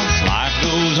smile. Life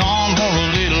goes on for a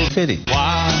little Fitty.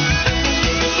 while.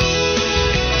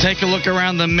 Take a look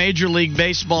around the Major League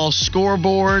Baseball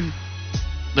scoreboard.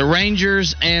 The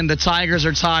Rangers and the Tigers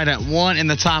are tied at 1 in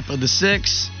the top of the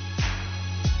 6th.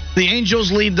 The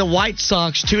Angels lead the White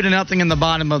Sox 2-0 in the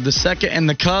bottom of the 2nd, and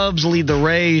the Cubs lead the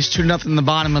Rays 2-0 in the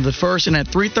bottom of the 1st. And at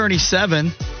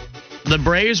 3:37, the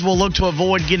Braves will look to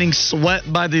avoid getting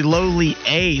swept by the lowly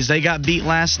A's. They got beat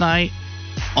last night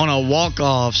on a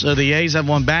walk-off. So the A's have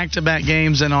won back-to-back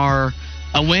games and are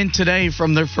a win today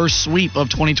from their first sweep of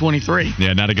 2023.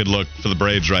 Yeah, not a good look for the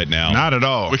Braves right now. Not at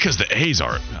all. Because the A's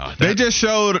are. They just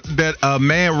showed that a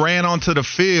man ran onto the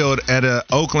field at an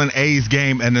Oakland A's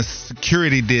game, and the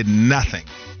security did nothing.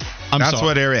 That's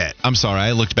where they're at. I'm sorry.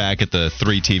 I looked back at the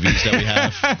 3 TVs that we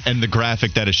have, and the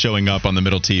graphic that is showing up on the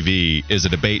middle TV is a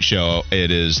debate show. It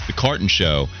is the Carton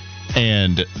Show,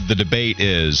 and the debate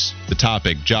is the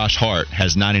topic, Josh Hart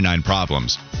has 99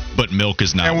 problems, but milk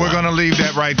is not And we're one. going to leave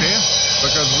that right there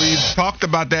because we talked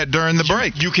about that during the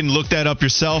break. You can look that up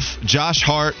yourself. Josh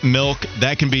Hart, milk,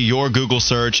 that can be your Google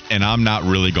search, and I'm not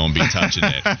really going to be touching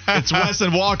it. It's Wes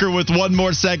and Walker with one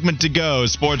more segment to go.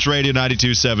 Sports Radio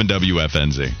 92.7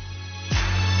 WFNZ.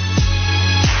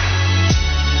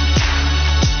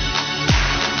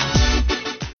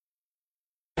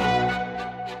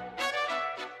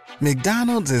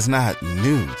 McDonald's is not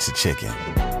new to chicken.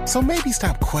 So maybe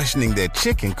stop questioning their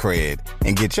chicken cred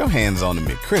and get your hands on the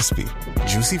McCrispy.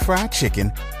 Juicy fried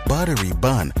chicken, buttery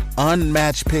bun,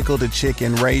 unmatched pickle to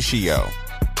chicken ratio.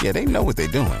 Yeah, they know what they're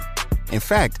doing. In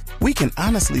fact, we can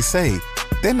honestly say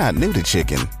they're not new to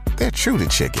chicken. They're true to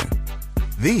chicken.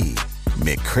 The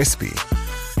McCrispy.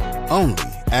 Only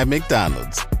at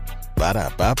McDonald's.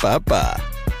 Ba-da-ba-ba-ba.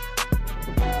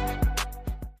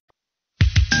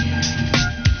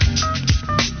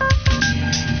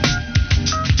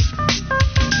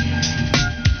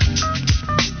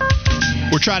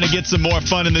 We're trying to get some more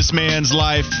fun in this man's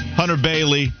life. Hunter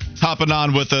Bailey hopping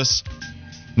on with us.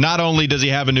 Not only does he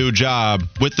have a new job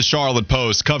with the Charlotte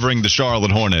Post covering the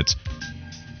Charlotte Hornets,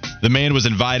 the man was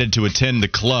invited to attend the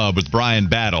club with Brian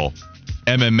Battle,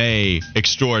 MMA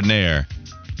extraordinaire.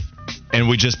 And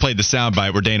we just played the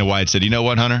soundbite where Dana White said, you know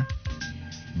what, Hunter?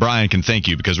 Brian can thank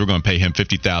you because we're going to pay him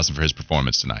 $50,000 for his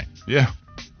performance tonight. Yeah.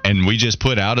 And we just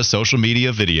put out a social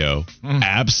media video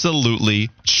absolutely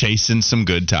chasing some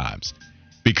good times.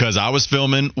 Because I was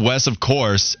filming, Wes, of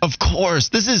course,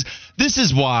 this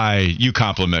is why you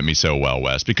compliment me so well,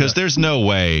 Wes, because there's no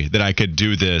way that I could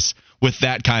do this with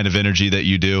that kind of energy that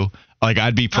you do. Like,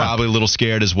 I'd be probably a little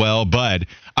scared as well, but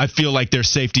I feel like there's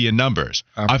safety in numbers.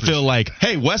 I feel like,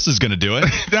 hey, Wes is going to do it.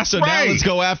 That's so right. Now let's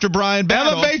go after Brian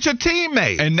Battle. Elevate your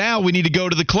teammate. And now we need to go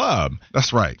to the club.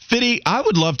 That's right. Fitty, I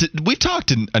would love to. We've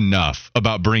talked enough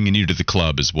about bringing you to the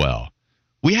club as well.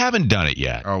 We haven't done it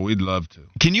yet. Oh, we'd love to.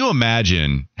 Can you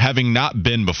imagine having not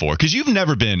been before? Because you've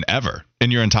never been ever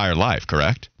in your entire life,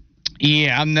 correct?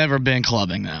 Yeah, I've never been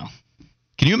clubbing now.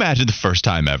 Can you imagine the first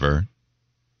time ever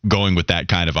going with that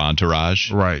kind of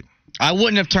entourage. Right. I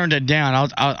wouldn't have turned it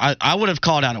down. I would have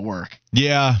called out of work.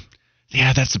 Yeah.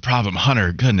 Yeah, that's the problem.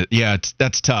 Hunter, goodness. Yeah,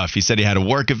 that's tough. He said he had a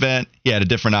work event. He had a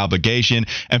different obligation.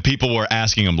 And people were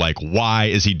asking him, like, why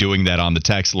is he doing that on the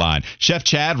text line? Chef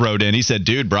Chad wrote in. He said,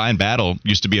 dude, Brian Battle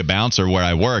used to be a bouncer where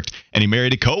I worked, and he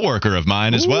married a coworker of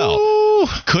mine as well.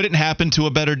 Couldn't happen to a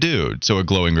better dude. So a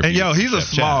glowing review. And, he's a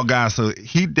Chef small Chad. guy, so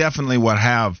he definitely would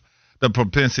have the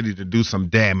propensity to do some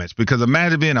damage. Because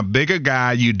imagine being a bigger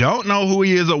guy, you don't know who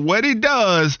he is or what he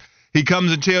does. He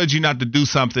comes and tells you not to do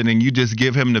something, and you just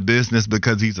give him the business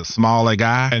because he's a smaller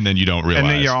guy. And then you don't realize. And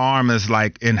then your arm is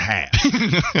like in half.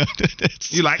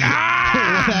 You're like,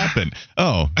 ah! What happened?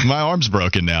 Oh, my arm's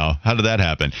broken now. How did that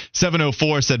happen?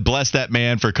 704 said, bless that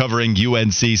man for covering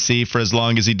UNCC for as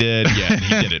long as he did. Yeah,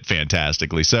 he did it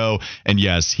fantastically. So, and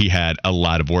yes, he had a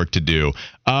lot of work to do.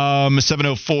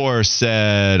 704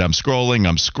 said, I'm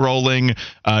scrolling.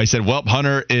 He said, well,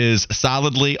 Hunter is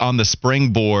solidly on the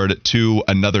springboard to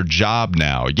another job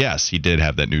now. Yes, he did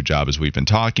have that new job as we've been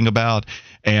talking about.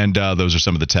 And those are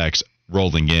some of the texts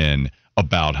rolling in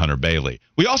about Hunter Bailey.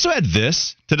 We also had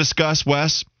this to discuss,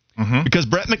 Wes, because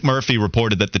Brett McMurphy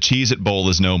reported that the Cheez-It Bowl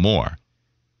is no more.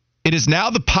 It is now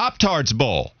the Pop-Tarts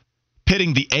Bowl,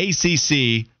 pitting the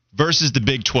ACC versus the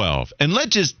Big 12. And I'm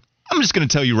just going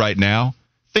to tell you right now,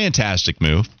 fantastic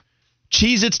move.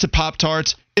 Cheez-Its to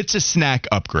Pop-Tarts, it's a snack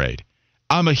upgrade.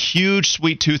 I'm a huge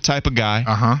sweet tooth type of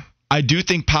guy. I do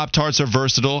think Pop-Tarts are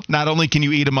versatile. Not only can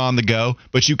you eat them on the go,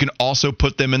 but you can also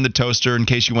put them in the toaster in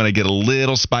case you want to get a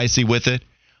little spicy with it.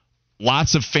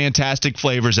 Lots of fantastic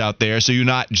flavors out there, so you're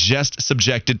not just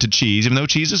subjected to cheese. Even though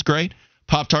cheese is great,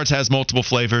 Pop-Tarts has multiple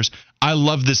flavors. I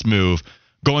love this move,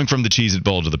 going from the Cheez-It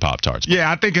Bowl to the Pop-Tarts Bowl. Yeah,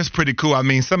 I think it's pretty cool. I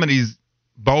mean, some of these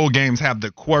bowl games have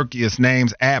the quirkiest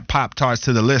names. Add Pop-Tarts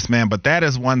to the list, man. But that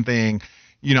is one thing,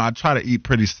 I try to eat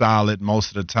pretty solid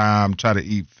most of the time, try to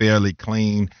eat fairly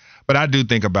clean. But I do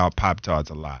think about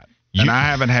Pop-Tarts a lot. And I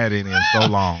haven't had any in so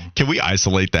long. Can we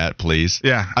isolate that, please?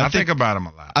 Yeah, I think about them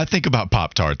a lot. I think about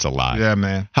Pop-Tarts a lot. Yeah,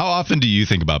 man. How often do you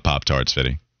think about Pop-Tarts,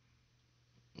 Fitty?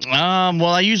 Well,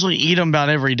 I usually eat them about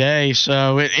every day,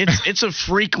 so it's a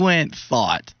frequent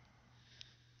thought.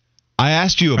 I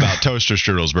asked you about toaster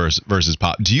strudels versus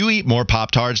Pop. Do you eat more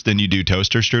Pop-Tarts than you do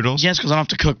toaster strudels? Yes, because I don't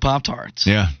have to cook Pop-Tarts.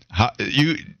 Yeah.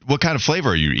 What kind of flavor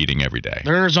are you eating every day?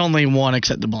 There's only one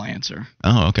acceptable answer.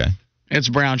 Oh, okay. It's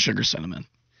brown sugar cinnamon.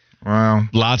 Well,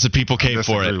 lots of people came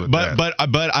for it,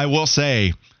 but I will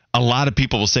say a lot of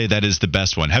people will say that is the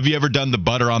best one. Have you ever done the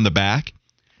butter on the back?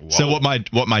 Whoa. So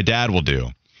what my dad will do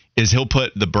is he'll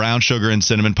put the brown sugar and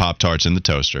cinnamon Pop-Tarts in the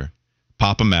toaster,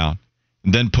 pop them out,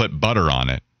 and then put butter on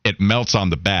it. It melts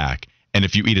on the back, and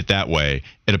if you eat it that way,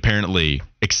 it apparently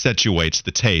accentuates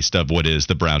the taste of what is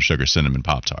the brown sugar cinnamon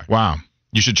Pop-Tart. Wow.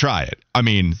 You should try it. I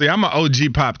mean, see, I'm an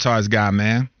OG Pop-Tarts guy,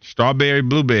 man. Strawberry,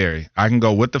 blueberry. I can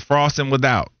go with the frosting,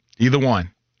 without. Either one.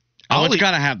 It's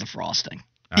got to have the frosting.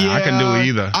 Yeah, I can do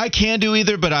either. I can do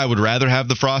either, but I would rather have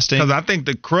the frosting. Because I think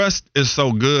the crust is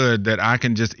so good that I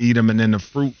can just eat them, and then the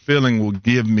fruit filling will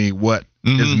give me what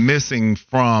is missing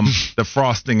from the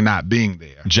frosting not being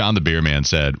there. John the Beer Man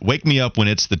said, wake me up when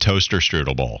it's the toaster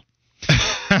strudel bowl.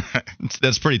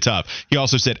 That's pretty tough. He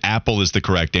also said apple is the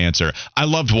correct answer. I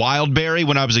loved wild berry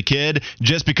when I was a kid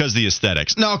just because of the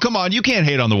aesthetics. No, come on. You can't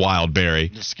hate on the wild berry.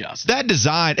 Disgusting. That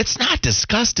design, it's not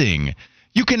disgusting.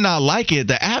 You cannot like it.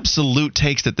 The absolute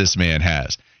taste that this man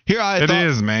has. It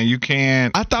is, man. You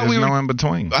can't. There's no in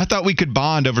between. I thought we could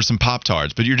bond over some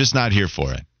Pop-Tarts, but you're just not here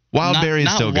for it. Wild berry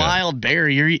is still good. Not wild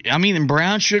berry. I'm eating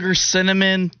brown sugar,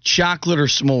 cinnamon, chocolate, or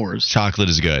s'mores. Chocolate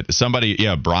is good.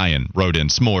 Brian wrote in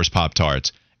s'mores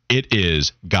Pop-Tarts. It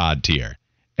is God tier,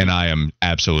 and I am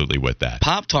absolutely with that.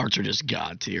 Pop-Tarts are just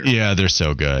God tier. Yeah, they're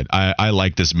so good. I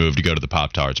like this move to go to the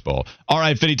Pop-Tarts Bowl. All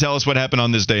right, Fitty, tell us what happened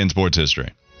on this day in sports history.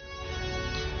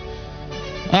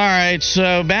 All right,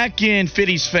 so back in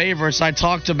Fitty's favorites, I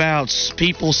talked about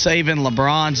people saving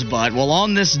LeBron's butt. Well,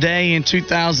 on this day in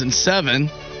 2007,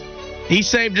 he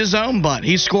saved his own butt.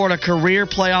 He scored a career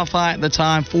playoff high at the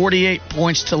time, 48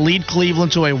 points to lead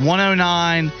Cleveland to a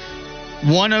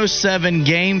 109-107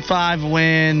 Game 5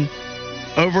 win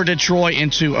over Detroit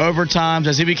in 2 overtimes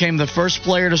as he became the first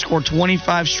player to score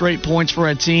 25 straight points for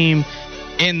a team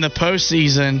in the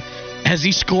postseason as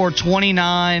he scored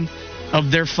 29 of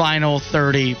their final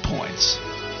 30 points.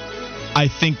 I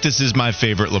think this is my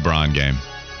favorite LeBron game.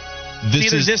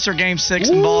 Either this or Game 6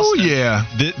 in Boston. Yeah.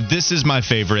 This is my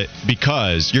favorite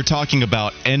because you're talking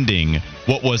about ending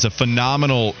what was a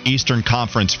phenomenal Eastern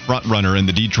Conference frontrunner in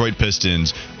the Detroit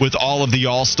Pistons with all of the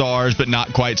all-stars but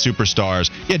not quite superstars.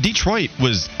 Yeah, Detroit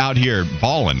was out here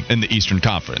balling in the Eastern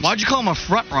Conference. Why'd you call them a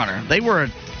frontrunner? They were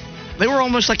They were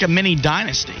almost like a mini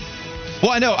dynasty. Well,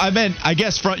 I know. I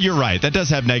guess you're right. That does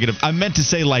have negative. I meant to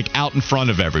say like out in front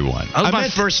of everyone. That was my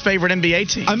first favorite NBA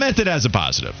team. I meant it as a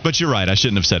positive, but you're right. I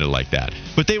shouldn't have said it like that.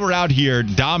 But they were out here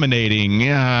dominating.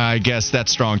 I guess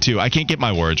that's strong too. I can't get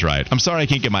my words right. I'm sorry I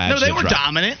can't get my adjectives right. No, they were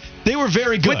dominant. They were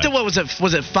very good. What was it?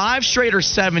 Was it 5 straight or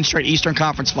 7 straight Eastern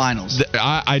Conference Finals?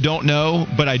 I don't know,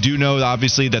 but I do know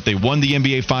obviously that they won the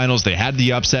NBA Finals. They had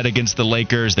the upset against the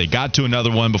Lakers. They got to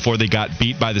another one before they got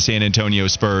beat by the San Antonio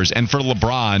Spurs. And for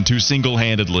LeBron to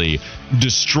single-handedly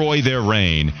destroy their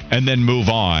reign and then move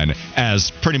on as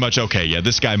pretty much, okay, yeah,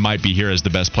 this guy might be here as the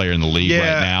best player in the league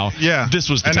right now. Yeah. This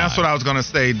was the time. And that's what I was going to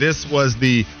say. This was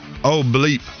the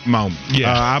bleep moment.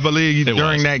 Yeah. I believe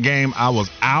during that game I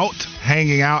was out,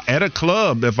 hanging out at a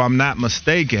club, if I'm not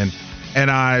mistaken,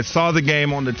 and I saw the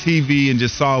game on the TV and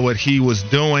just saw what he was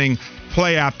doing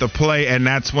play after play, and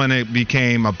that's when it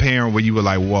became apparent where you were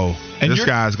like, whoa, and this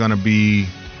guy's going to be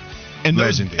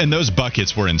legendary. And those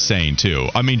buckets were insane, too.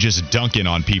 I mean, just dunking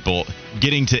on people,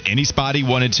 getting to any spot he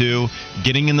wanted to,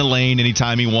 getting in the lane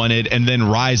anytime he wanted, and then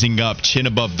rising up, chin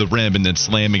above the rim, and then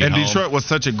slamming it home. And Detroit was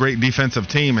such a great defensive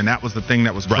team, and that was the thing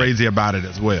that was crazy about it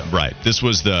as well. Right. This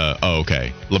was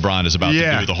LeBron is about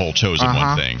to do the whole chosen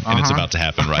one thing, and it's about to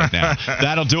happen right now.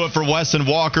 That'll do it for Wes and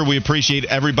Walker. We appreciate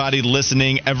everybody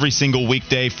listening every single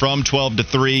weekday from 12 to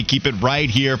 3. Keep it right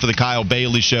here for the Kyle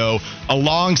Bailey Show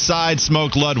alongside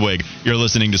Smoke Ludwig. You're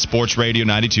listening to Sports Radio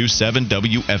 92.7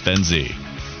 WFNZ.